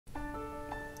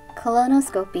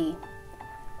Colonoscopy.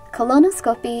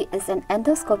 Colonoscopy is an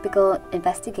endoscopical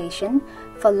investigation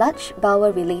for large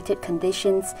bowel-related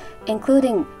conditions,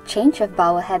 including change of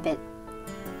bowel habit.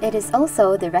 It is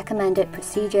also the recommended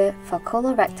procedure for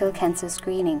colorectal cancer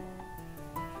screening.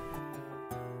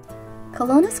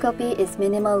 Colonoscopy is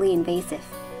minimally invasive.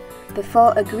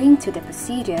 Before agreeing to the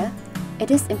procedure, it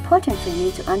is important for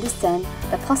you to understand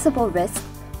the possible risks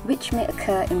which may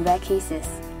occur in rare cases.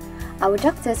 Our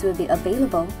doctors will be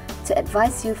available to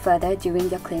advise you further during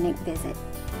your clinic visit.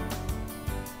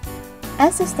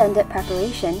 As a standard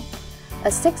preparation, a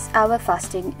 6-hour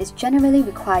fasting is generally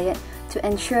required to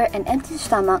ensure an empty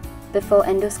stomach before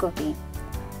endoscopy,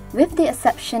 with the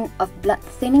exception of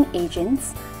blood-thinning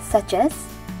agents such as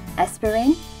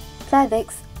aspirin,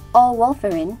 Plavix, or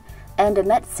warfarin, and the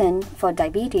medicine for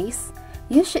diabetes.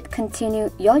 You should continue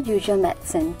your usual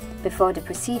medicine before the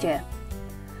procedure.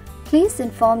 Please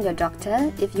inform your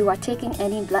doctor if you are taking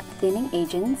any blood-thinning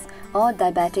agents or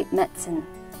diabetic medicine.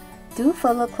 Do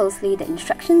follow closely the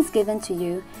instructions given to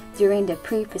you during the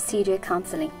pre-procedure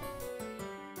counseling.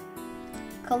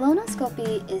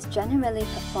 Colonoscopy is generally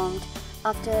performed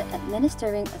after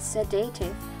administering a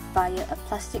sedative via a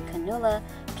plastic cannula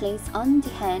placed on the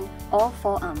hand or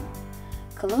forearm.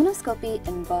 Colonoscopy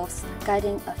involves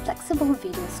guiding a flexible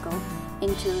videoscope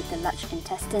into the large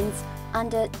intestines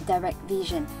under direct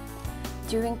vision.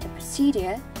 During the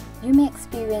procedure, you may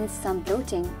experience some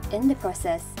bloating in the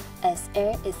process as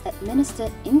air is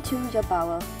administered into your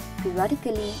bowel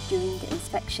periodically during the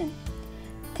inspection.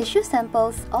 Tissue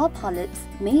samples or polyps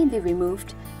may be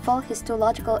removed for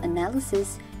histological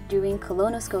analysis during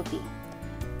colonoscopy.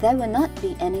 There will not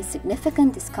be any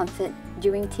significant discomfort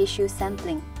during tissue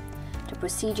sampling. The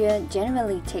procedure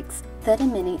generally takes 30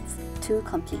 minutes to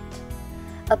complete.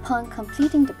 Upon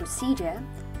completing the procedure,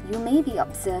 you may be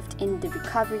observed in the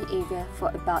recovery area for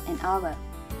about an hour.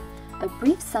 A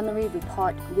brief summary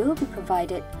report will be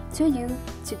provided to you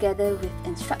together with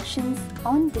instructions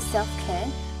on the self-care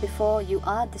before you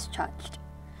are discharged.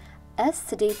 As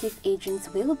sedative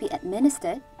agents will be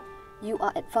administered, you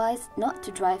are advised not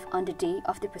to drive on the day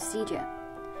of the procedure.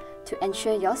 To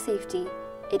ensure your safety,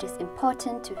 it is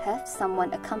important to have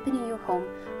someone accompany you home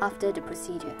after the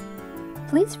procedure.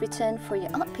 Please return for your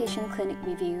outpatient clinic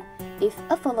review if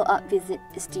a follow-up visit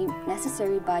is deemed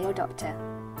necessary by your doctor.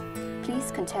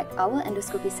 Please contact our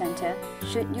endoscopy center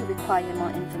should you require more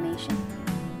information.